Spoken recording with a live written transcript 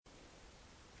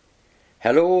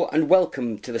Hello and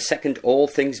welcome to the second All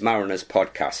Things Mariners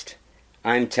podcast.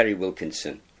 I'm Terry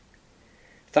Wilkinson.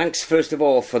 Thanks first of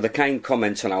all for the kind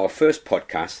comments on our first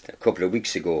podcast a couple of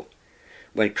weeks ago,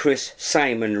 when Chris,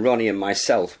 Simon, Ronnie and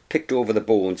myself picked over the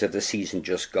bones of the season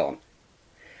just gone.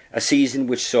 A season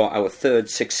which saw our third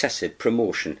successive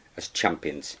promotion as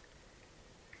champions.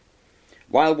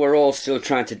 While we're all still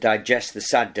trying to digest the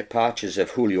sad departures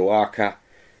of Julio Arca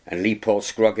and Lee Paul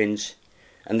Scroggins,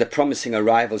 and the promising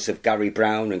arrivals of Gary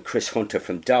Brown and Chris Hunter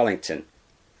from Darlington,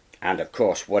 and of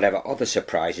course whatever other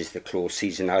surprises the close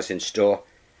season has in store,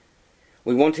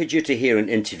 we wanted you to hear an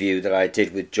interview that I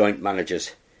did with joint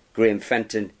managers Graham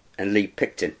Fenton and Lee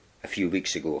Picton a few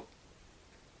weeks ago.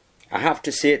 I have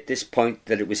to say at this point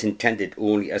that it was intended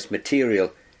only as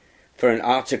material for an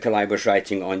article I was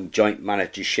writing on joint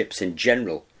managerships in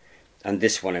general, and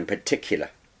this one in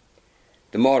particular.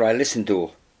 The more I listened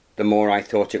though, the more I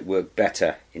thought it worked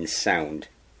better in sound.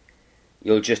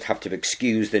 You'll just have to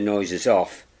excuse the noises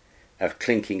off of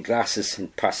clinking glasses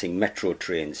and passing metro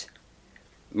trains.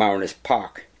 Mariners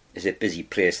Park is a busy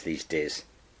place these days.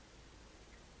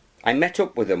 I met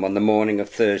up with them on the morning of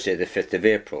Thursday the 5th of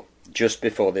April, just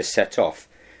before they set off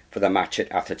for the match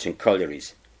at Atherton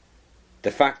Collieries.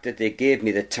 The fact that they gave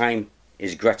me the time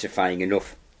is gratifying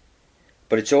enough,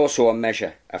 but it's also a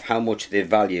measure of how much they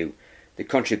value the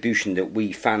contribution that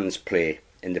we fans play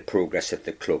in the progress of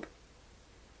the club.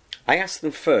 I asked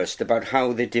them first about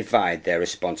how they divide their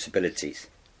responsibilities.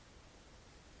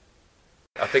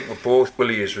 I think we're both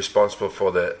Willie is responsible for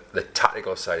the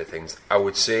tactical side of things. I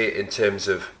would say in terms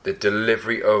of the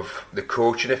delivery of the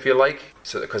coaching, if you like,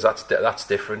 so because that's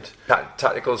different.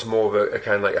 Tactical is more of a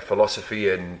kind of like a philosophy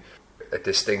and a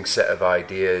distinct set of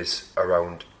ideas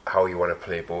around how you want to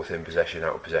play both in possession and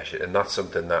out of possession, and that's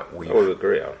something that we all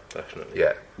agree on, definitely.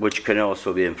 Yeah. Which can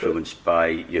also be influenced by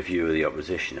your view of the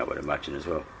opposition, I would imagine, as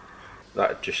well.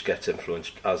 That just gets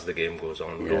influenced as the game goes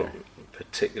on. We don't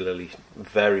particularly,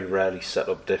 very rarely set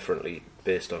up differently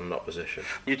based on an opposition.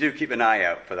 You do keep an eye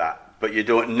out for that, but you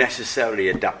don't necessarily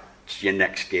adapt your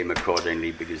next game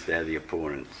accordingly because they're the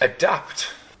opponents. Adapt,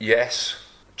 yes.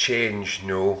 Change,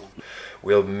 no.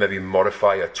 We'll maybe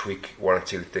modify or tweak one or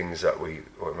two things that we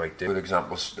might do. Good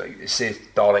examples, like, say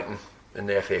Darlington in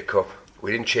the FA Cup.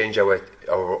 We didn't change our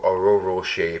overall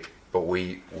shape, but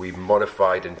we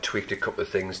modified and tweaked a couple of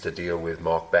things to deal with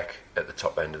Mark Beck at the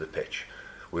top end of the pitch.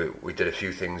 We did a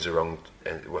few things around,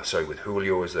 with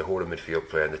Julio as the holding midfield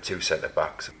player and the two centre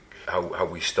backs. How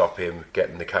we stop him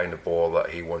getting the kind of ball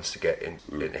that he wants to get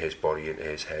into his body, into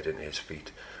his head, into his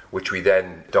feet, which we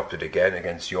then adopted again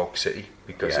against York City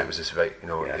because it was this very,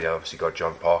 they obviously got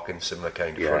John Parkin, similar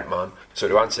kind of front man. So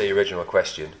to answer your original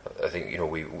question, I think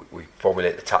we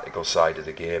formulate the tactical side of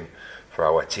the game for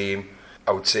our team.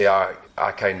 I would say I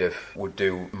kind of would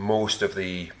do most of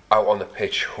the out on the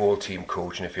pitch whole team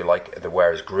coaching, if you like,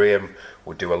 whereas Graham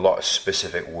would do a lot of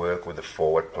specific work with the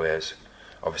forward players,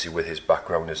 obviously with his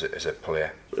background as a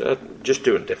player. Just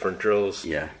doing different drills,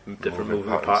 different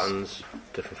movement patterns,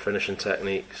 different finishing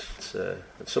techniques.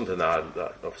 It's something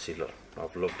that obviously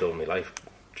I've loved all my life.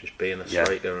 Just being a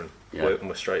striker and working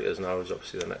with strikers now is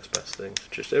obviously the next best thing.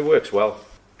 It works well.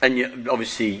 And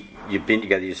you've been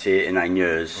together, you say, 8 or 9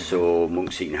 years, so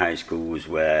Monk Seton High School was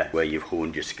where you've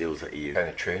honed your skills at EU. Kind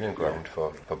of training ground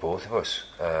for both of us,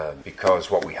 because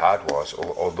what we had was,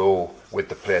 although with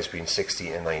the players being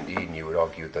 16 and 19, you would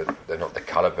argue that they're not the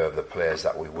calibre of the players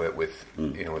that we work with,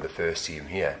 with the first team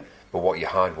here. But what you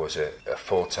had was a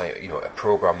full-time, a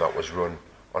programme that was run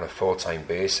on a full-time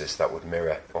basis that would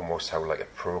mirror almost how like a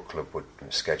pro club would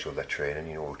schedule their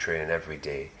training. We're training every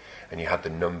day, and you had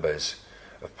the numbers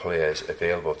of players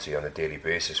available to you on a daily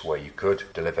basis where you could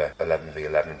deliver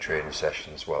 11v11 training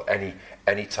sessions. Well,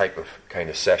 any type of kind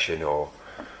of session or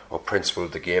principle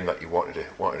of the game that you wanted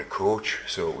to coach.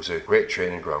 So it was a great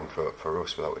training ground for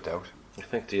us, without a doubt. I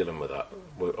think dealing with that,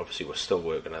 we're still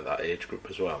working at that age group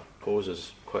as well.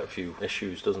 Poses quite a few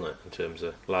issues, doesn't it, in terms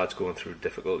of lads going through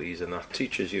difficulties, and that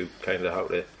teaches you kind of how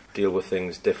to deal with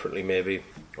things differently maybe,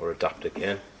 or adapt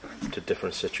again to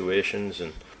different situations,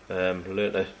 and learn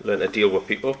to deal with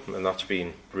people, and that's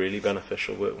been really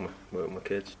beneficial working with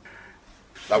kids.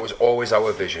 That was always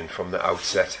our vision from the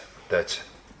outset. That,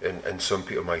 and some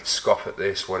people might scoff at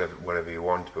this, whatever you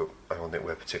want, but I don't think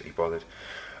we're particularly bothered.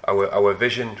 Our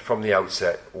vision from the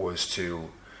outset was to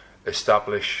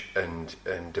establish and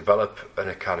develop an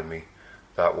academy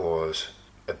that was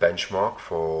a benchmark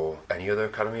for any other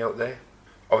academy out there.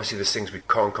 Obviously, there's things we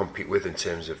can't compete with in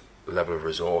terms of level of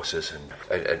resources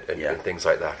and things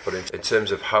like that. But in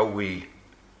terms of how we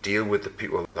deal with the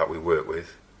people that we work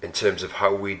with, in terms of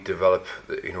how we develop,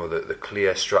 the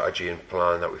clear strategy and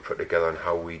plan that we put together and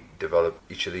how we develop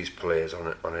each of these players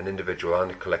on an individual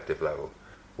and a collective level,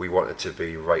 we wanted to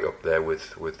be right up there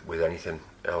with anything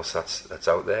else that's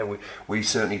out there. We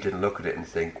certainly didn't look at it and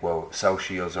think, well, South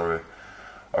Shields are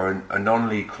a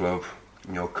non-league club,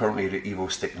 currently at the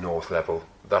Evo Stick North level.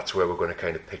 That's where we're going to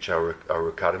kind of pitch our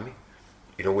academy.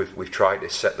 We've tried to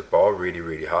set the bar really,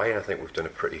 really high, and I think we've done a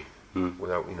pretty,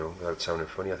 without sounding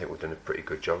funny, I think we've done a pretty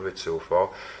good job of it so far.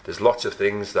 There's lots of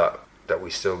things that we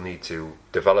still need to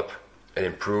develop and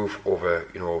improve over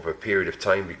a period of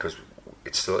time, because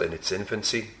it's still in its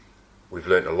infancy. We've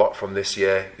learned a lot from this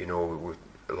year.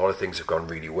 A lot of things have gone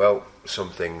really well. Some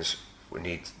things we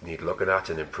need looking at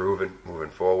and improving moving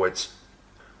forwards.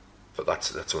 But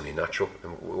that's only natural,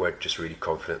 and we're just really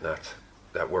confident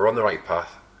that we're on the right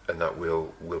path, and that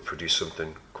we'll produce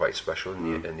something quite special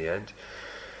in the end.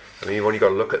 I mean, you've only got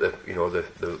to look at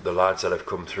the lads that have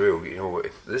come through.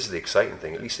 This is the exciting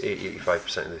thing. At least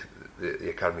 85% of the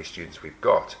academy students we've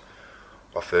got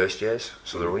are first years,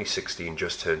 so they're only 16,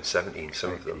 just turned 17.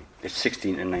 Some of them. It's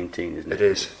 16 and 19, isn't it? It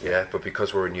is, yeah. But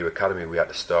because we're a new academy, we had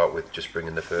to start with just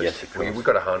bringing the first. Yes, of course. We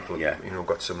got a handful.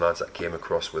 Got some lads that came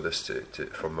across with us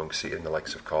from Monksy, the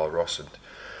likes of Carl Ross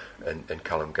and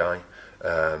Callum Guy.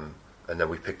 And then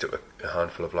we picked up a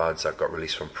handful of lads that got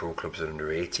released from pro clubs at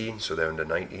under 18, so they're under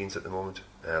 19s at the moment,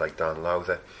 like Dan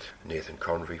Lowther, Nathan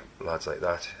Convery, lads like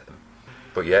that.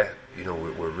 But yeah,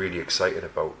 we're really excited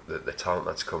about the talent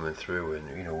that's coming through,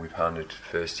 and we've handed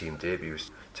first team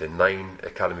debuts to 9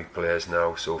 academy players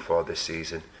now so far this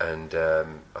season, and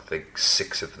I think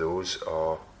 6 of those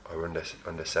are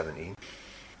under 17.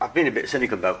 I've been a bit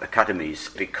cynical about academies,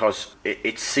 because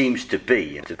it seems to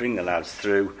be to bring the lads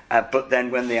through, but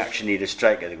then when they actually need a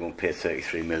striker, they're going to pay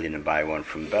 33 million and buy one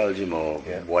from Belgium or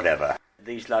whatever.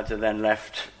 These lads are then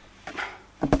left.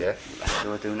 Yeah. That's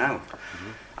what I do now.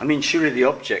 Mm-hmm. I mean, surely the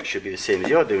object should be the same as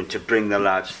you're doing, to bring the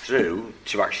lads through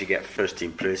to actually get first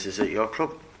team places at your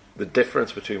club. The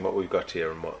difference between what we've got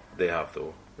here and what they have,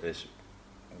 though, is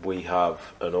we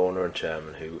have an owner and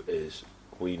chairman who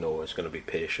we know is going to be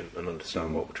patient and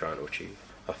understand what we're trying to achieve.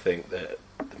 I think that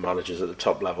the managers at the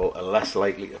top level are less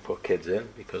likely to put kids in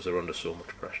because they're under so much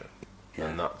pressure. Yeah.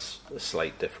 And that's a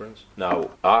slight difference. Now,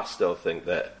 I still think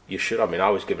that you should. I mean, I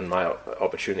was given my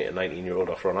opportunity at 19-year-old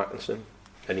off Ron Atkinson,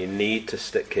 and you need to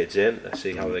stick kids in and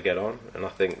see how they get on. And I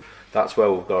think that's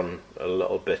where we've gone a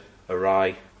little bit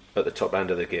awry at the top end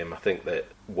of the game. I think that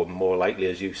we're more likely,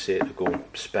 as you say, to go and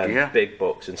spend big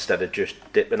bucks instead of just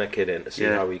dipping a kid in to see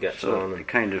how he gets on. And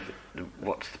kind of,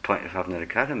 what's the point of having an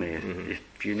academy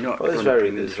if you're not going to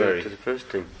bring them through to the first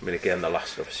team? I mean, again,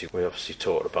 we obviously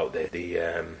talked about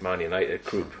the Man United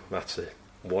group. That's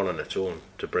one on its own,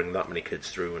 to bring that many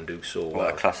kids through and do so well.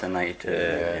 What a class of night.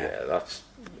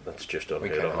 That's just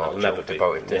unheard of. It'll never be.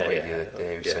 About it the other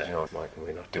day. We said,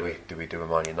 do we do a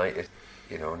Man United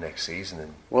next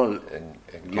season?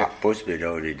 Matt Busby had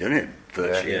already done it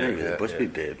virtually, with the Busby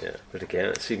babe. Yeah. But again,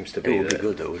 it seems to be that,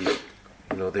 good though,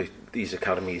 wouldn't it? These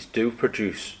academies do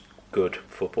produce good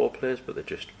football players, but they're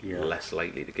just less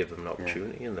likely to give them an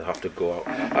opportunity, and they have to go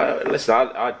out. Listen,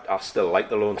 I still like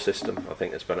the loan system. I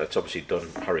think it's obviously done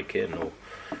Harry Kane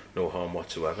no harm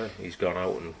whatsoever. He's gone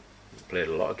out and played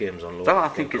a lot of games on loan. Well, I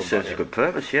think it serves a good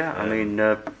purpose. I mean,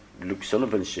 Luke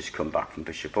Sullivan's just come back from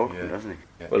Bishop Auckland, hasn't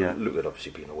he? Well, Luke had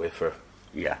obviously been away for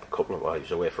a couple of. Well, he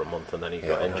was away for a month, and then he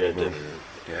got injured,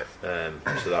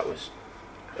 so that was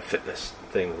a fitness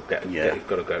thing. You've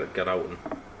got to get out and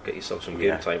get yourself some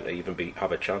game time to even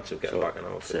have a chance of getting back in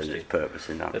our first team. There's purpose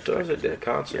in that. It does. It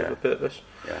can't serve a purpose.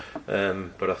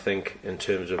 But I think in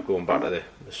terms of going back to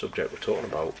the subject we're talking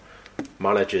about,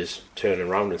 managers turning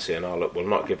around and saying, "Oh, look, we'll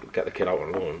not get the kid out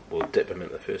on loan. We'll dip him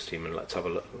into the first team and let's have a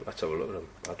look at him."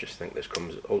 I just think this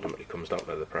ultimately comes down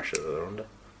to the pressure that they're under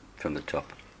from the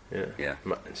top. Yeah.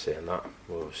 In saying that,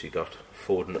 we've obviously got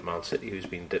Foden at Man City who's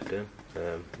been dipped in.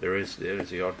 There is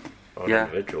the odd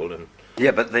individual, and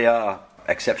but they are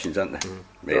exceptions, aren't they?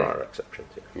 Really? There are exceptions.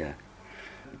 Yeah.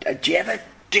 Do you ever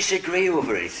disagree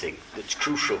over anything that's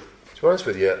crucial? To be honest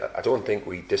with you, I don't think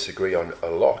we disagree on a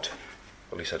lot.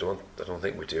 At least I don't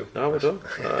think we do. No, we don't.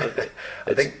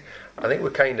 I think we're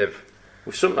kind of.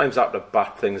 We sometimes have to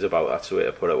bat things about. That's the way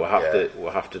to put it.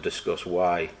 We'll have to discuss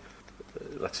why.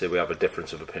 Let's say we have a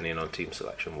difference of opinion on team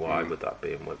selection. Why would that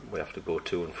be? And we have to go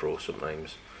to and fro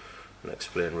sometimes and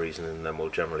explain reasoning, and then we'll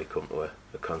generally come to a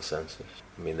consensus.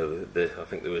 I mean, I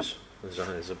think there's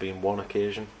been one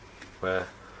occasion where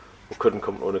we couldn't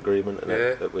come to an agreement, and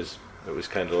it was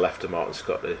kind of left to Martin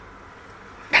Scott to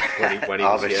when he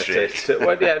was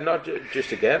here not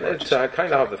just again to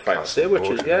kind of have the final say, which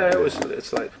is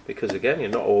it's like, because again you're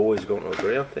not always going to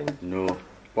agree on things. No.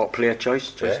 What player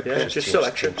choice? Just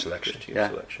selection. Selection.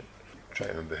 I'm trying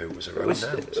to remember who was around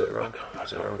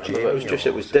now.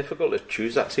 It was difficult to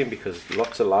choose that team because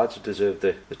lots of lads deserved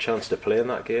the chance to play in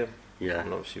that game. Yeah.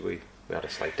 And obviously we had a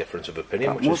slight difference of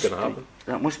opinion, which is going to happen.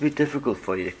 That must be difficult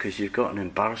for you because you've got an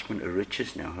embarrassment of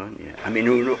riches now, haven't you? I mean,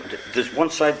 there's one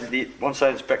side of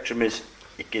the spectrum is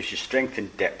it gives you strength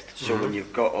and depth. So when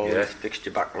you've got all these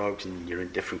fixture backlogs and you're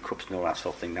in different cups and all that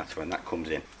sort of thing, that's when that comes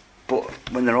in. But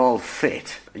when they're all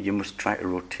fit, you must try to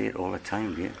rotate all the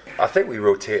time, do you? I think we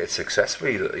rotated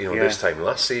successfully, this time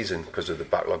last season because of the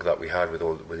backlog that we had with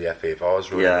the FA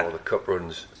Vars run and all the cup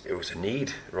runs. It was a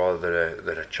need rather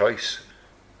than a choice.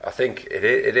 I think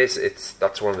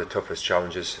that's one of the toughest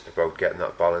challenges about getting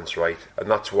that balance right,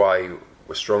 and that's why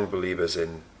we're strong believers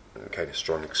in kind of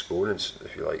strong exponents,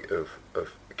 if you like, of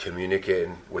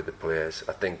communicating with the players.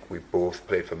 I think we both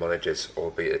played for managers,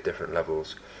 albeit at different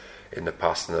levels, in the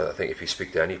past, and I think if you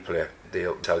speak to any player,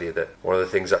 they'll tell you that one of the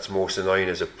things that's most annoying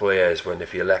as a player is when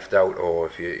if you're left out, or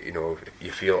if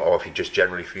you feel, or if you just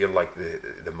generally feel like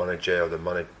the manager or the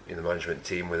management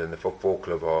team within the football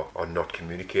club are not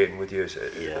communicating with you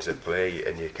as a player,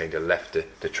 and you're kind of left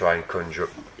to try and conjure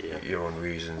up your own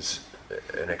reasons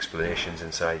and explanations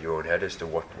inside your own head as to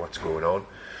what's going on.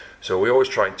 So we always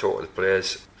try and talk to the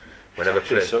players. Whenever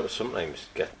sometimes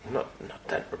get not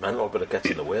temperamental, but it gets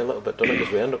in the way a little bit, doesn't it?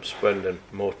 Because we end up spending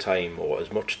more time, or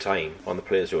as much time, on the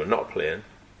players who are not playing,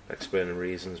 explaining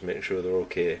reasons, making sure they're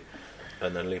okay,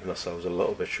 and then leaving ourselves a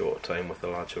little bit short of time with the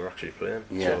lads who are actually playing.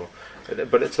 Yeah. So,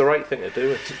 but it's the right thing to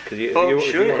do. Because you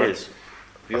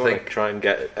want to try and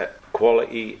get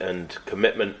quality and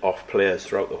commitment off players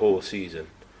throughout the whole season.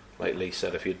 Like Lee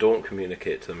said, if you don't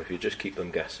communicate to them, if you just keep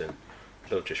them guessing,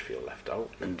 they'll just feel left out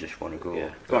and just want to go. Yeah.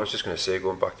 I was just going to say,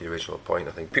 going back to the original point,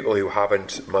 I think people who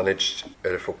haven't managed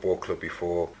at a football club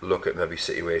before look at maybe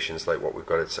situations like what we've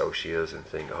got at South Shields and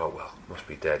think, oh well, it must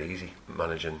be dead easy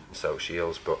managing South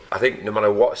Shields. But I think no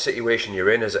matter what situation you're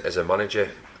in as a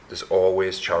manager, there's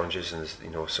always challenges, and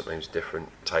there's sometimes different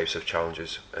types of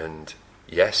challenges. And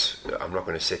yes, I'm not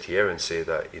going to sit here and say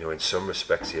that in some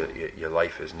respects your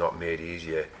life is not made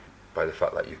easier by the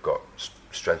fact that you've got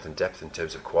strength and depth in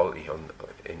terms of quality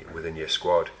within your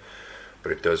squad,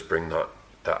 but it does bring that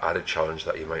added challenge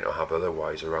that you might not have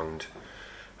otherwise around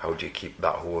how do you keep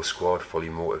that whole squad fully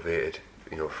motivated,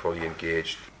 fully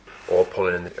engaged, all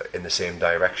pulling in the same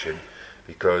direction,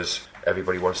 because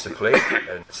everybody wants to play,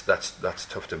 and that's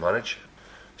tough to manage.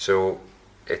 So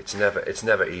it's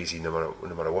never easy, no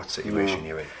matter what situation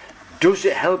you're in. Does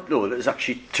it help though that there's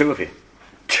actually two of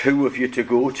you to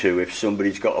go to if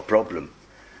somebody's got a problem?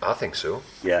 I think so.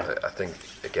 Yeah. I think,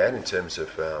 again, in terms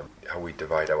of how we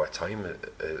divide our time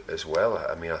as well,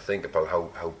 I mean, I think about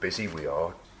how busy we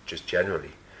are, just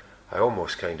generally. I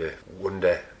almost kind of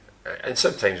wonder, and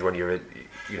sometimes when you're,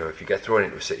 if you get thrown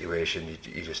into a situation,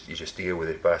 you just deal with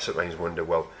it, but I sometimes wonder,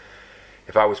 well,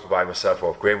 if I was by myself,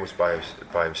 or if Graham was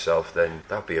by himself, then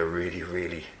that'd be a really,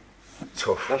 really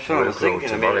tough workload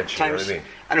to manage, you know what I mean?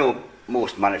 I know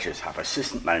most managers have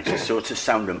assistant managers, so it's a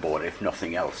sounding board, if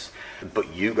nothing else.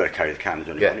 But you've got to carry the cameras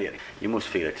on your head. You must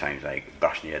feel at times like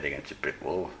bashing your head against a brick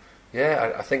wall.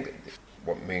 Yeah, I think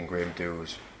what me and Graham do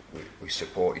is we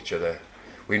support each other.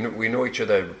 We know each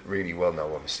other really well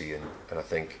now, obviously, and I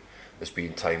think there's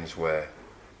been times where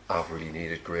I've really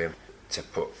needed Graham to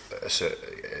put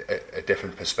a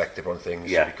different perspective on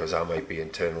things, because I might be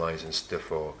internalising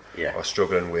stuff or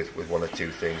struggling with one or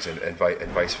two things, and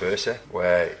vice versa,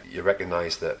 where you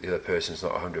recognise that the other person's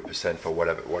not 100% for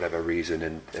whatever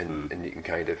reason, and you can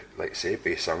kind of, like say,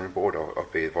 be a sounding board or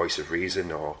be a voice of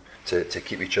reason, or to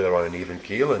keep each other on an even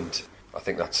keel, and I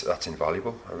think that's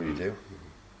invaluable. I really do.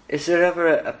 Is there ever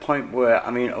a point where,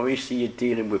 I mean, obviously you're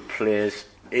dealing with players,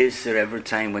 is there ever a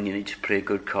time when you need to play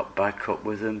good cop, bad cop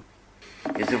with them?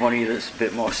 Is there one of you that's a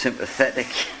bit more sympathetic?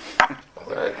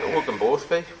 We can both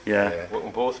be. Yeah. We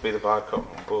can both be the bad cop,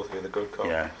 we can both be the good cop.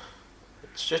 Yeah. It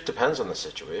just depends on the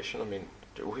situation. I mean,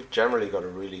 we've generally got a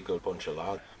really good bunch of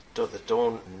lads. They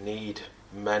don't need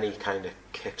many kind of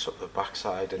kicks up the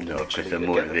backside. And because they're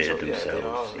motivated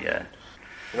themselves. Yeah.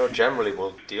 Generally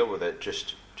we'll deal with it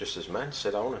just as men,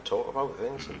 sit down and talk about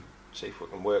things and see if we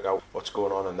can work out what's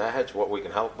going on in their heads, what we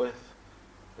can help with.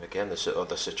 And again, there's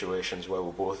other situations where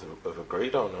we both have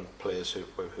agreed on players who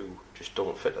just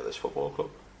don't fit at this football club,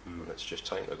 and it's just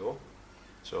time to go.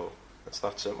 So it's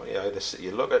that simple.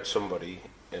 You look at somebody,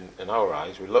 in our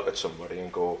eyes, we look at somebody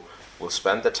and go, we'll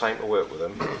spend the time to work with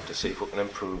them to see if we can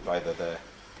improve either their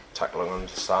tackling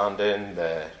understanding,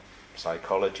 their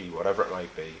psychology, whatever it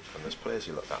might be, and there's players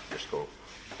you look at and just go,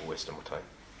 wasting my time.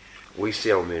 We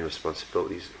see our main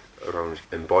responsibilities around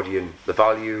embodying the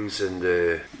values and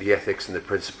the ethics and the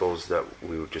principles that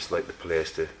we would just like the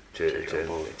players to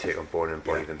take on board and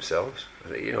embody themselves.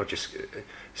 Just a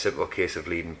simple case of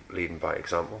leading by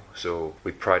example. So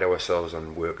we pride ourselves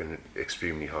on working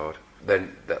extremely hard.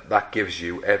 Then that gives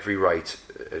you every right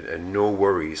and no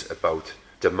worries about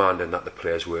demanding that the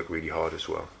players work really hard as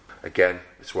well. Again,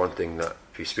 it's one thing that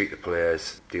if you speak to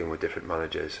players dealing with different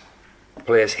managers,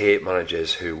 players hate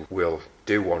managers who will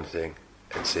do one thing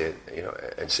and say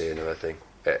another thing,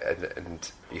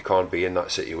 and you can't be in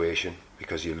that situation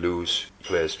because you lose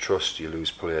players' trust, you lose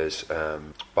players'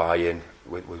 buy-in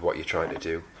with what you're trying to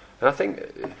do. And I think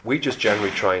we just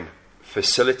generally try and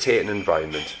facilitate an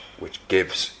environment which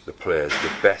gives the players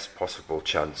the best possible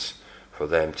chance for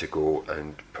them to go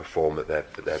and perform at their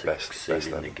best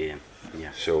level. In the game.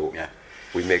 Yeah. So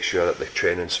we make sure that the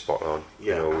training's spot on.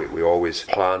 We always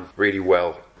plan really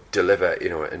well, deliver,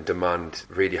 and demand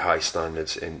really high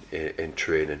standards in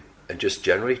training, and just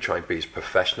generally try and be as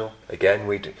professional. Again,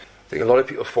 I think a lot of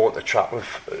people fall into the trap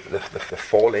of they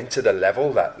fall into the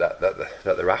level that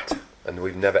they're at, and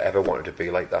we've never ever wanted to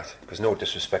be like that. Because no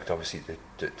disrespect, obviously,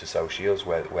 to South Shields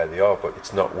where they are, but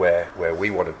it's not where we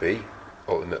want to be.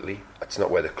 Ultimately, it's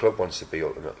not where the club wants to be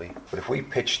ultimately. But if we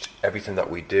pitched everything that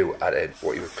we do at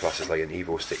what you would class as like an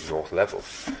Evo Stick North level,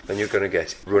 then you're going to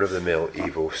get run-of-the-mill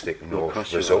Evo Stick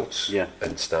North results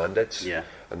and standards. Yeah.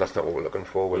 And that's not what we're looking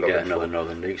for. We're looking get another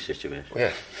Northern League situation.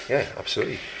 Yeah,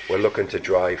 absolutely. We're looking to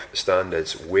drive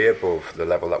standards way above the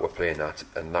level that we're playing at,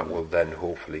 and that will then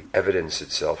hopefully evidence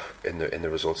itself in the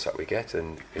results that we get,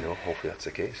 and hopefully that's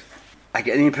the case. I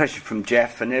get the impression from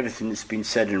Jeff and everything that's been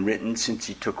said and written since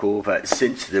he took over,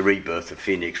 since the rebirth of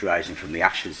Phoenix rising from the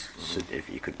ashes, if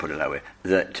you could put it that way,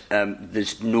 that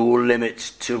there's no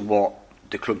limits to what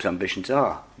the club's ambitions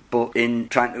are. But in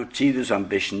trying to achieve those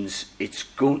ambitions, it's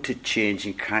going to change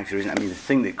in character. I mean, the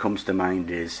thing that comes to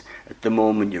mind is, at the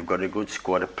moment, you've got a good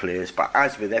squad of players, but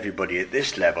as with everybody at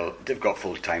this level, they've got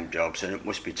full-time jobs, and it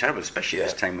must be terrible, especially at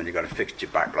this time when you've got to fix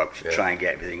your backlog to try and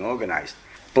get everything organised.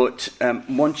 But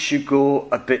once you go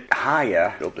a bit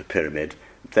higher up the pyramid,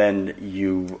 then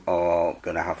you are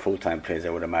going to have full-time players, I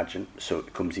would imagine, so it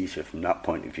becomes easier from that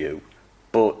point of view.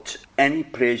 But any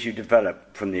players you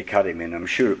develop from the academy, and I'm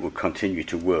sure it will continue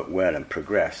to work well and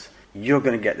progress, you're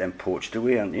going to get them poached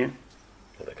away, aren't you?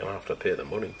 Well, they're going to have to pay the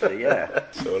money. Yeah.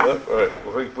 So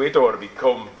look, we don't want to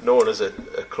become known as a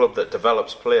club that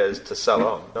develops players to sell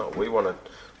on. No, we want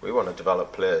to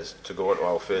develop players to go into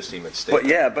our first team and stay. But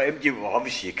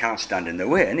obviously you can't stand in the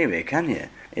way anyway, can you?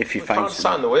 If you can't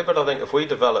stand in the way, but I think if we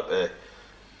develop a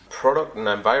product and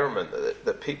environment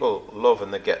that people love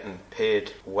and they're getting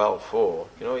paid well for,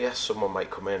 yes, someone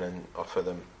might come in and offer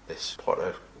them this pot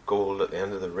of gold at the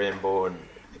end of the rainbow, and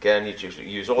again you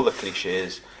use all the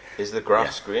cliches. Is the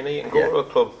grass greener? You can go to a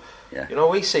club. Yeah.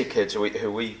 We see kids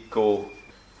who we go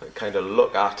kind of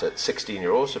look at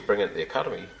 16-year-olds to bring into the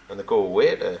academy, and they go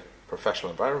away to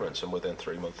professional environments, and within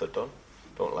 3 months they're done.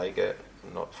 Don't like it,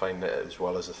 not find it as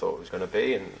well as they thought it was going to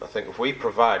be. And I think if we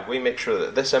make sure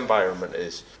that this environment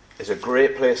is a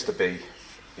great place to be,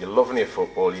 you're loving your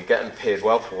football, you're getting paid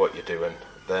well for what you're doing,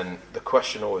 then the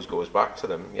question always goes back to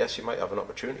them. Yes, you might have an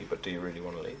opportunity, but do you really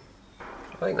want to leave?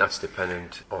 I think that's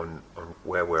dependent on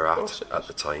where we're at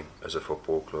the time as a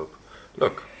football club.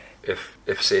 Look, if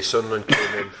say Sunderland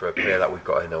came in for a player that we've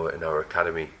got in our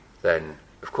academy, then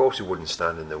of course we wouldn't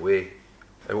stand in the way.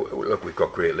 And look, we've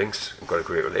got great links, we've got a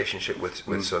great relationship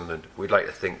with Sunderland. We'd like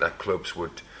to think that clubs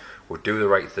would do the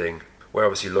right thing. We're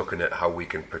obviously looking at how we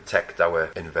can protect our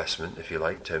investment, if you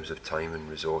like, in terms of time and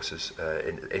resources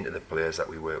into the players that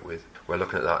we work with. We're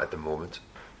looking at that at the moment.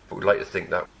 But we'd like to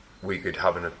think that we could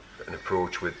have an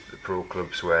approach with the pro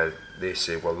clubs where they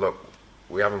say, well, look,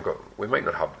 we might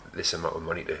not have this amount of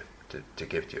money to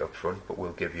give to you up front, but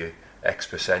we'll give you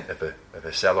X% of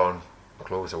a sell-on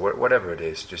clause or whatever it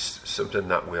is, just something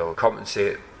that will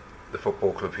compensate the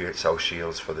football club here at South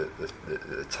Shields for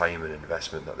the time and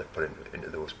investment that they put into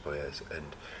those players.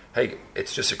 And hey,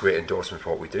 it's just a great endorsement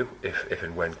for what we do if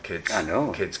and when kids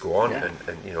go on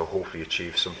and hopefully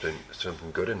achieve something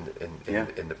good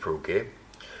in the pro game.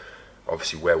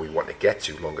 Obviously, where we want to get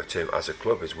to longer term as a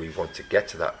club is we want to get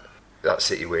to that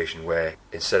situation where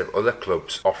instead of other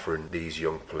clubs offering these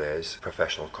young players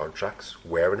professional contracts,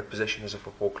 we're in a position as a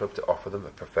football club to offer them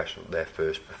their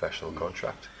first professional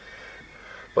contract.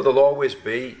 But there'll always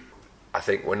be, I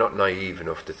think we're not naive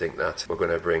enough to think that we're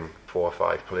going to bring 4 or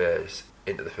 5 players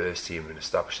into the first team and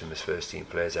establish them as first team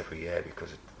players every year, because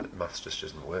maths just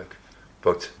doesn't work.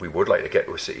 But we would like to get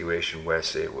to a situation where,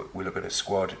 say, we look at a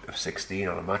squad of 16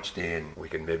 on a match day and we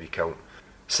can maybe count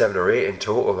 7 or 8 in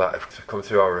total that have come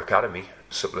through our academy,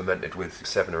 supplemented with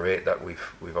 7 or 8 that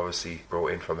we've obviously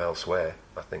brought in from elsewhere.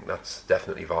 I think that's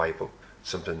definitely viable,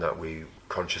 something that we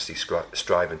consciously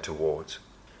striving towards.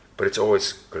 But it's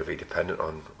always going to be dependent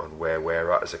on where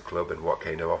we're at as a club and what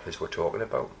kind of offers we're talking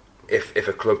about. If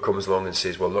a club comes along and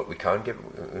says, well, look, we can give,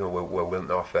 we're willing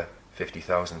to offer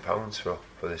 £50,000 for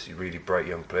this really bright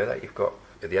young player that you've got.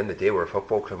 At the end of the day, we're a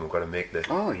football club. We've got to make the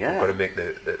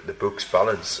the books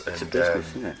balance. It's a business,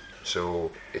 isn't it?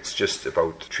 So it's just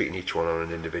about treating each one on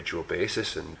an individual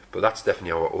basis. But that's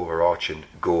definitely our overarching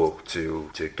goal, to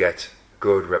get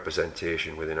good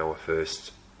representation within our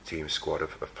first team squad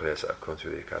of players that have come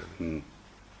through the academy.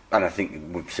 And I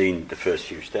think we've seen the first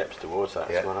few steps towards that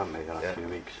as well, haven't we, the last few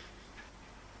weeks?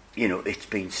 It's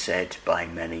been said by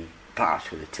many,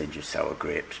 perhaps with a tinge of sour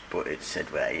grapes, but it's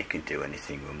said, well, you can do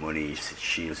anything with money.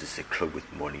 Shields is a club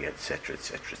with money, etc.,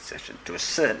 etc., etc. To a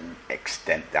certain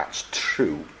extent, that's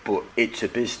true, but it's a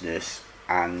business,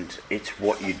 and it's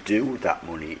what you do with that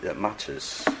money that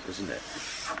matters, isn't it?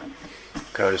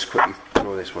 Can I just quickly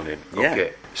throw this one in? Yeah.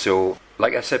 Okay, so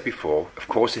like I said before, of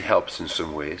course it helps in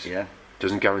some ways. Yeah.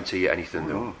 Doesn't guarantee you anything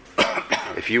though. No.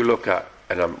 If you look at,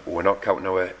 and we're not counting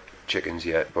our chickens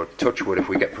yet, but touch wood, if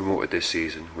we get promoted this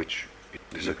season, which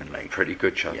there's a pretty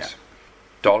good chance. Yeah.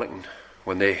 Darlington,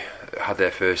 when they had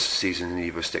their first season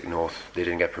in Everstick North, they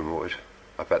didn't get promoted.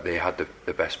 I bet they had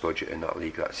the best budget in that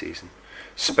league that season.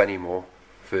 Spennymoor,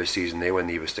 first season they went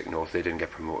in Everstick North, they didn't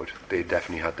get promoted. They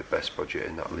definitely had the best budget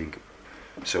in that league.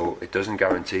 So it doesn't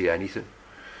guarantee anything.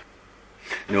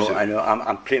 No, so, I know.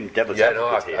 I'm playing devil's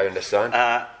advocate here. I understand.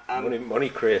 Money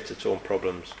creates its own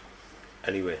problems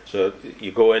anyway. So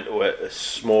you go into a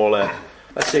smaller,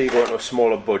 let's say you go into a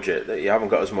smaller budget that you haven't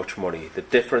got as much money. The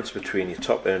difference between your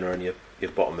top earner and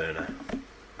your bottom earner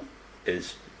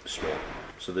is small.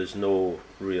 So there's no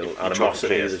real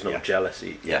animosity, there's no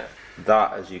jealousy. Yeah.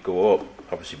 That, as you go up,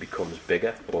 obviously becomes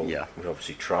bigger. Well, yeah. We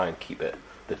obviously try and keep the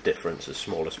difference as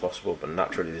small as possible, but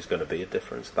naturally there's going to be a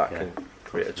difference. That can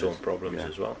create its own problems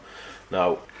as well.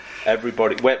 Now,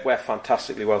 everybody, we're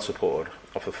fantastically well supported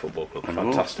off the football club,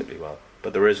 fantastically well.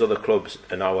 But there is other clubs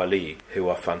in our league who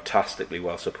are fantastically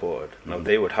well supported. Now,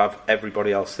 they would have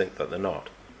everybody else think that they're not,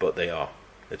 but they are.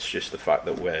 It's just the fact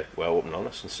that we're open and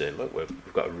honest and say, look,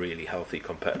 we've got a really healthy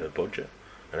competitive budget,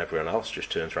 and everyone else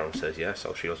just turns around and says, yes,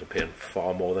 South Shields are paying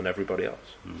far more than everybody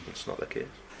else. It's not the case.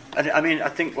 I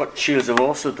think what Shields have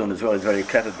also done as well is very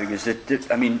clever, because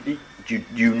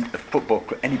you football,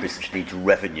 any business needs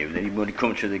revenue. They need money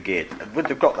coming through the gate. But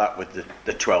they've got that with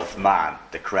the 12th man,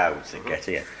 the crowds that get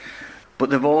here. But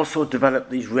they've also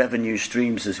developed these revenue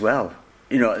streams as well.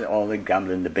 All the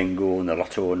gambling, the bingo and the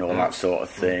lotto and all that sort of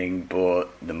thing,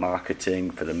 but the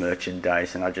marketing for the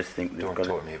merchandise, and I just think they've Don't got...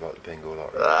 Don't talk to me about the bingo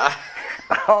lottery.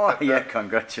 Oh, yeah,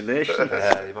 congratulations.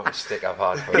 The amount of stick I've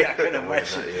had for I can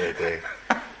imagine.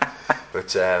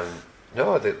 But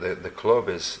no, the club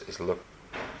is look.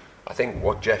 I think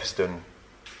what Jeff's done,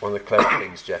 one of the clever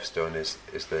things Jeff's done is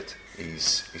that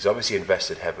he's obviously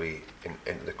invested heavily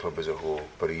into the club as a whole,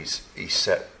 but he's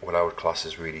set what I would class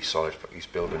as really solid. He's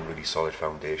building really solid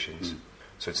foundations.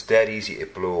 So it's dead easy to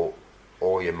blow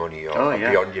all your money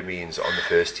beyond your means on the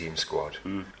first team squad.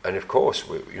 And of course,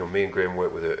 me and Graham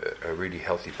work with a really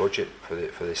healthy budget for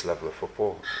this level of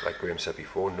football. Like Graham said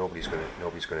before, nobody's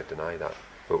going to deny that.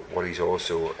 But what he's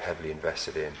also heavily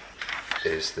invested in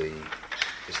is the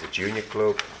junior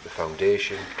club, the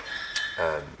foundation,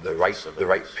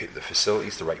 the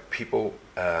facilities, the right people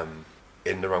in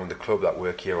and around the club that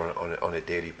work here on a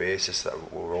daily basis.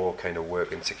 That we're all kind of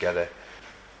working together.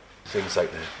 Things like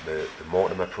the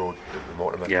Mortimer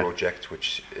project,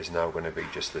 which is now going to be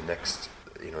just the next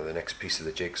piece of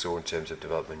the jigsaw in terms of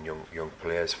developing young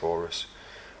players for us.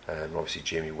 And obviously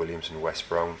Jamie Williams and Wes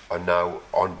Brown are now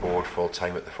on board full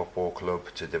time at the football club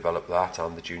to develop that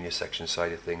and the junior section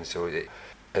side of things. So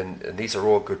and these are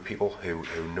all good people who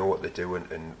know what they're doing,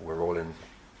 and we're all in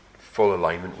full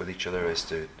alignment with each other as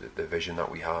to the vision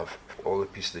that we have. All the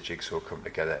pieces of the jigsaw come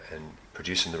together and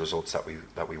producing the results that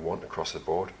we want across the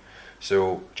board.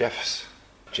 So Jeff's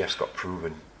got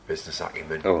proven business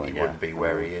acumen. He wouldn't be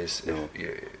where he is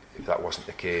if that wasn't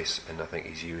the case, and I think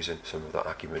he's using some of that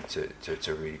acumen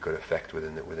to really good effect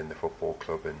within the football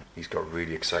club, and he's got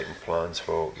really exciting plans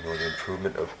for the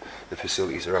improvement of the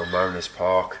facilities around Mariners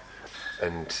Park.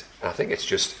 And I think it's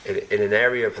just in an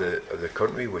area of the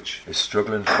country which is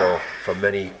struggling for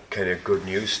many kind of good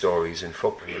news stories in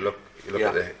football. You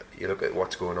look at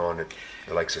what's going on at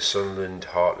the likes of Sunderland,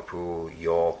 Hartlepool,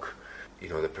 York.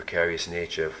 The precarious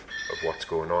nature of what's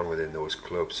going on within those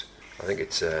clubs. I think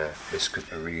it's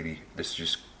this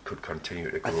just could continue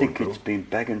to grow. I think it's been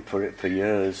begging for it for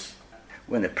years.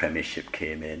 When the Premiership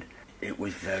came in, it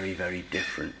was very, very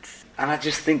different. And I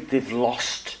just think they've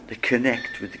lost the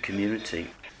connect with the community.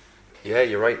 Yeah,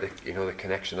 you're right. The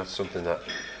connection, that's something that,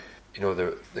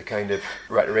 the kind of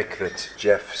rhetoric that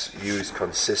Jeff's used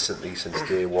consistently since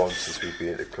day one, since we've been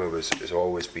at the club, has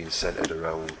always been centred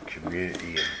around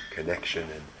community and connection,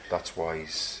 and that's why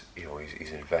he's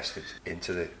invested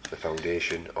into the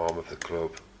foundation arm of the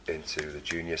club, into the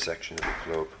junior section of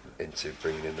the club, into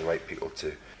bringing in the right people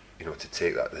to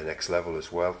take that to the next level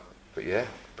as well.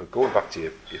 But going back to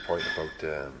your point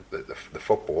about the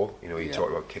football, you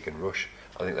talked about kick and rush.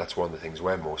 I think that's one of the things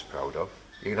we're most proud of.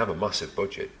 You can have a massive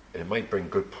budget, and it might bring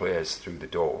good players through the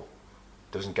door.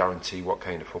 Doesn't guarantee what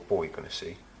kind of football you're going to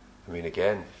see. I mean,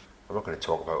 again, I'm not going to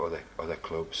talk about other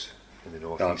clubs in the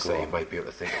North East that you might be able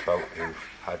to think about who've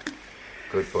had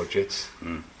good budgets.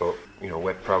 But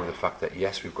we're proud of the fact that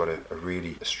yes, we've got a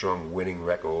really strong winning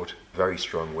record, very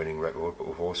strong winning record, but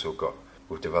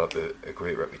we've developed a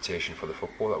great reputation for the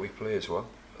football that we play as well.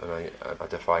 And I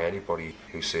defy anybody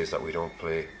who says that we don't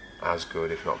play as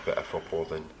good, if not better, football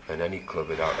than any club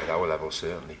at our level,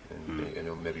 certainly,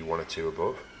 and maybe one or two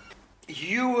above.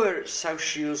 You were at South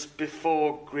Shields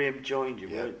before Graham joined you,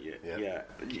 weren't you? Yeah.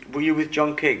 Were you with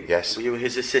John King? Yes. Were you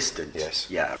his assistant? Yes.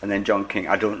 Yeah. And then John King,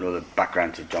 I don't know the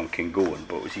background to John King going,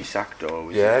 but was he sacked or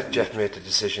was Jeff made the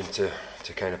decision to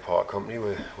kind of part company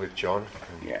with John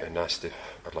and asked if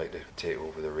I'd like to take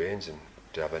over the reins and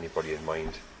to have anybody in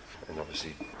mind, and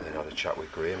obviously then had a chat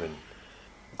with Graham. And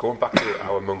going back to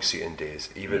our Monks Eaton days,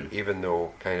 even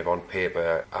though kind of on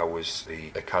paper I was the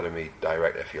academy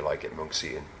director, if you like, at Monks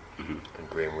Eaton, and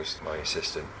Graham was my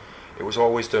assistant, it was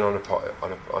always done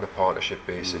on a partnership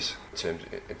basis in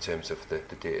terms of the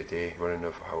day-to-day running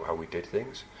of how we did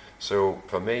things. So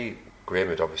for me, Graham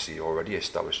had obviously already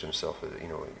established himself.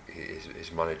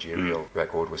 His managerial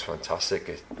record was fantastic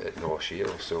at North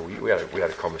Shields. So we had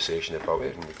a conversation about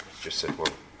it, and we just said,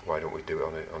 well, why don't we do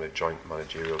it on a joint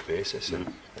managerial basis?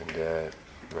 And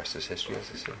the rest is history,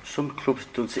 as I say. Some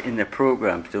clubs in their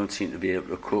programmes don't seem to be able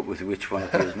to cope with which one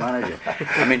of you is manager.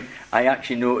 I mean, I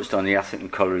actually noticed on the Atherton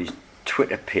Colliery's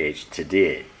Twitter page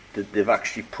today that they've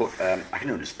actually put, I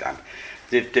can understand,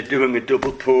 they're doing a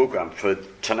double programme for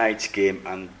tonight's game,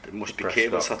 and it must be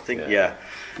Cables, I think, yeah.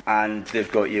 And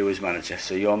they've got you as manager,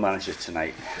 so you're manager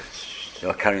tonight.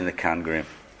 You're carrying the can, Graham.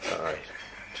 Alright.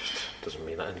 Doesn't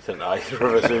mean anything to either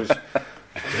of us.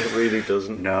 It really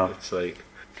doesn't. No. It's like...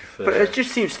 But it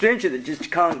just seems strange that they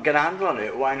just can't get a handle on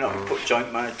it. Why not put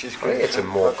joint managers? I think it's a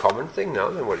more common thing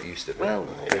now than what it used to be. Well,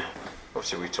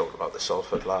 obviously we talked about the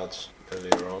Salford lads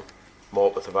earlier on.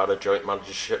 Morpeth have had a joint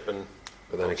managership, and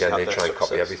but then again they try and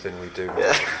copy everything we do.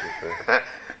 Yeah.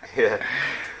 Yeah.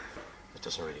 It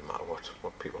doesn't really matter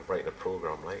what people write in a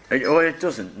programme like. It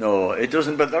doesn't. No, it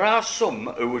doesn't. But there are some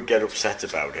who would get upset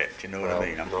about it. Do you know what I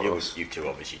mean? You two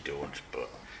obviously don't, but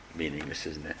meaningless,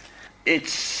 isn't it?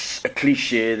 It's a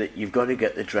cliche that you've got to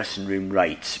get the dressing room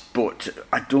right, but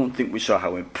I don't think we saw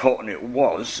how important it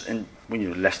was. And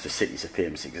when Leicester City's a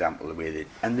famous example of the way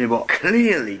they were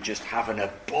clearly just having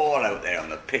a ball out there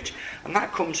on the pitch, and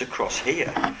that comes across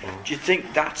here. Do you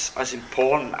think that's as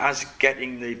important as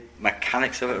getting the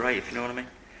mechanics of it right, if you know what I mean?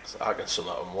 So I can sum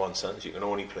that up in one sentence: you can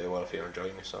only play well if you're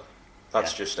enjoying yourself.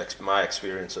 That's just my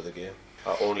experience of the game.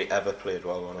 I only ever played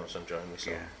well when I was enjoying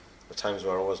myself. Yeah. The times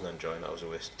where I wasn't enjoying that was a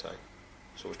waste of time.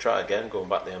 So we try again, going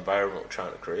back to the environment we're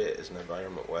trying to create is an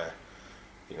environment where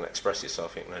you can express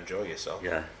yourself, you can enjoy yourself.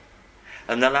 Yeah.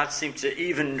 And the lads seem to,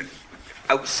 even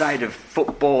outside of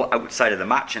football, outside of the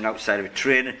match and outside of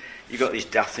training, you've got these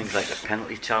daft things like the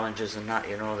penalty challenges and that,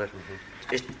 that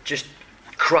it just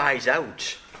cries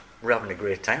out, we're having a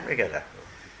great time together.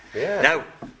 Yeah. Now,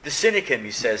 the cynic in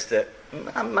me says that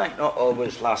might not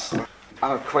always last.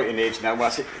 I'm at quite an age now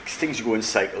where things go in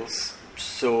cycles,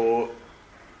 so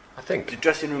I think the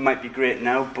dressing room might be great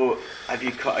now, but have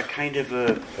you got a kind of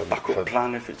a backup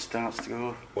plan if it starts to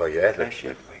go? Well,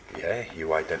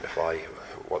 you identify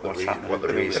what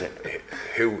the reason,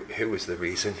 who is the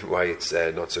reason why it's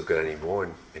not so good anymore,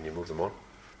 and you move them on.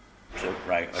 So,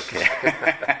 right,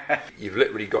 okay. You've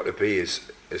literally got to be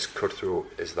as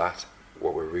cutthroat as that.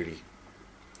 What we're really,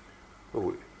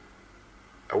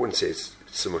 I wouldn't say it's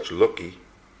so much lucky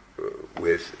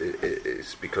with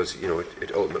it's because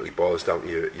it ultimately boils down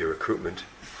to your recruitment.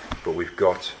 But we've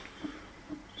got,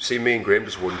 me and Graham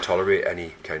just wouldn't tolerate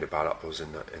any kind of bad apples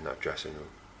in that dressing room.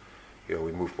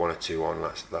 We moved one or two on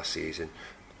last season.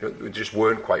 We just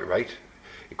weren't quite right.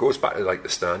 It goes back to like the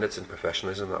standards and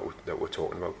professionalism that we're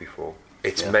talking about before.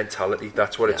 It's mentality.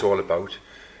 That's what it's all about.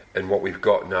 And what we've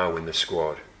got now in the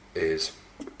squad is,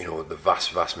 you know, the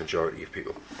vast majority of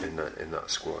people in that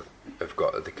squad have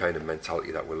got the kind of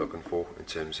mentality that we're looking for, in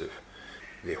terms of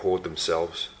they hold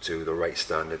themselves to the right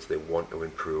standards, they want to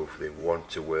improve, they want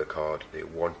to work hard, they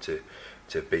want to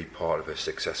be part of a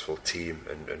successful team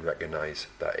and recognise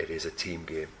that it is a team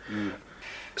game.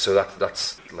 So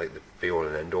that's like the be all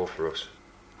and end all for us.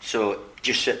 So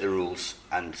just set the rules,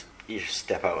 and if you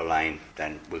step out of line,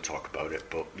 then we'll talk about it,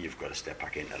 but you've got to step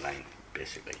back into line,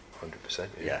 basically. 100%.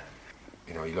 Yeah.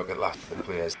 You know, you look at the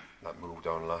players that moved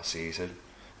on last season,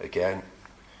 again,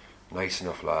 nice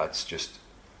enough lads, just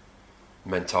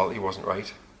mentality wasn't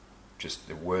right. Just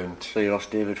they weren't. So you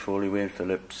lost David Foley, Wayne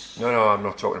Phillips. No, I'm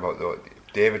not talking about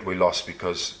David. We lost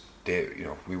because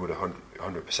we would have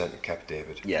 100% kept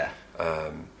David. Yeah.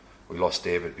 We lost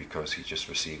David because he just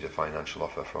received a financial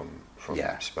offer from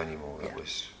Spennymoor that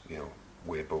was, you know,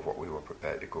 way above what we were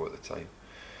prepared to go at the time.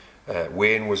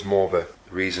 Wayne was more of a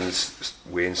reasons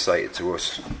Wayne cited to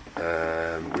us.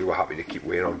 We were happy to keep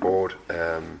Wayne on board.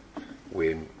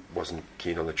 Wayne wasn't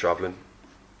keen on the travelling,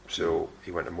 so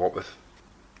he went to Morpeth.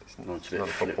 It's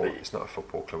not a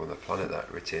football club on the planet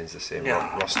that retains the same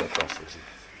roster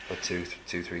for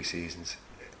 2-3 seasons.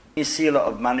 You see a lot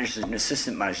of managers and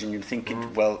assistant managers, and you're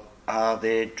thinking, well, are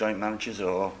they joint managers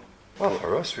or? Well,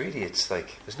 for us, really, it's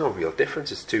like there's no real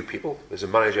difference. It's two people. There's a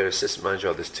manager, an assistant manager,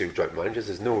 or there's two joint managers.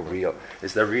 There's no real.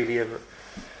 Is there really ever?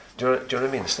 Do you know what I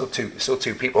mean? There's still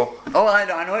two people. Oh, I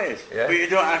know it is. Yeah. But you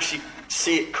don't actually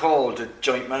see it called a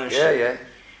joint manager. Yeah.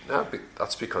 No,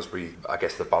 that's because I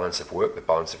guess the balance of work, the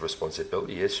balance of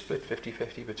responsibility is split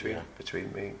 50-50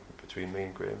 between me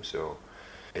and Graham. So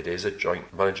it is a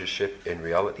joint managership in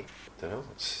reality. I don't know.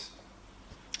 It's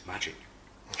magic.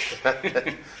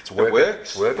 It's working.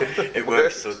 It's working. It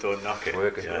works, so don't knock it. It's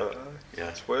working. Yeah.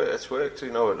 It's worked.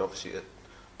 You know, and obviously at a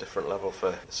different level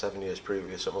for 7 years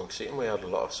previous at Monk Seaton, we had a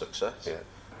lot of success. Yeah.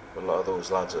 A lot of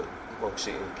those lads at Monk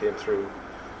Seaton came through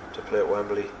to play at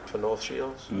Wembley for North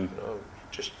Shields. You know,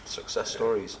 just success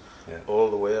stories all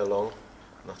the way along.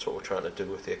 And that's what we're trying to do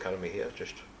with the academy here.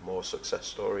 Just more success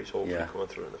stories, hopefully coming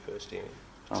through in the first team.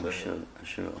 I'm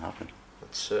sure it'll happen.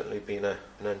 It's certainly been an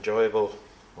enjoyable.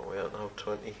 What we are now,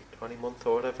 20 month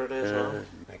or whatever it is now.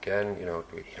 Again,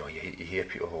 you hear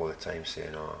people all the time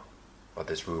saying, "Oh,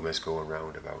 there's rumours going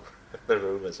round about." The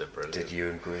rumours are brilliant. Did you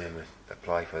and Graham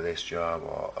apply for this job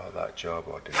or that job,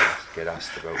 or did you get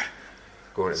asked about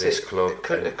going to this club?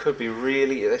 It could be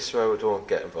really. This is where we don't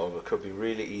get involved. It could be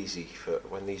really easy for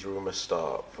when these rumours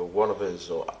start for one of us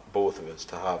or both of us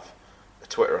to have a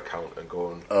Twitter account and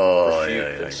go and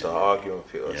refute and start arguing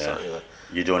with people. Yeah.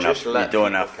 You don't have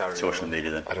social media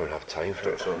then. I don't have time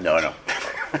for it. No.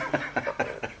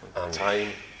 Time,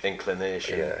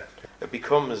 inclination. Yeah.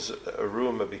 A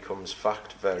rumour becomes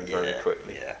fact very, very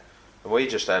quickly. Yeah. And we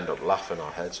just end up laughing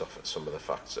our heads off at some of the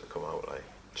facts that come out. Like,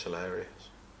 it's hilarious.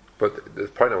 But the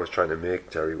point I was trying to make,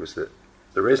 Terry, was that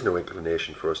there is no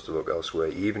inclination for us to look elsewhere,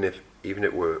 even if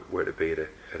it were to be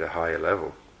at a higher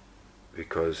level,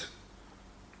 because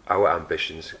our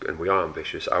ambitions, and we are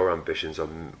ambitious, our ambitions are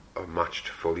matched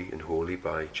fully and wholly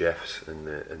by Jeff's and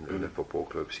the football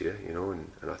clubs here, you know,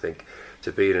 and I think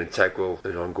to be an integral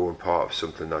and ongoing part of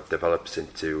something that develops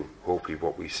into hopefully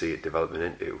what we see it developing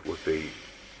into would be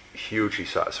hugely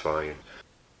satisfying.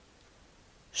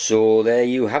 So there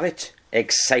you have it.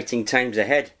 Exciting times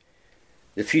ahead.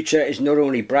 The future is not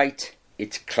only bright,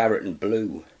 it's claret and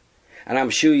blue. And I'm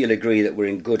sure you'll agree that we're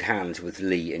in good hands with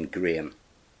Lee and Graham.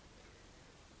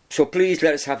 So please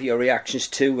let us have your reactions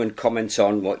to and comments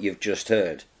on what you've just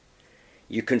heard.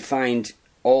 You can find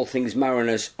All Things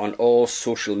Mariners on all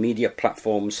social media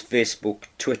platforms, Facebook,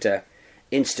 Twitter,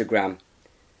 Instagram,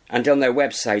 and on their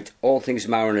website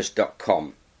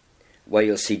allthingsmariners.com, where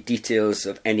you'll see details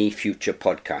of any future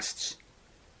podcasts.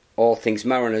 All Things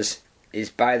Mariners is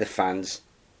by the fans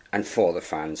and for the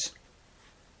fans.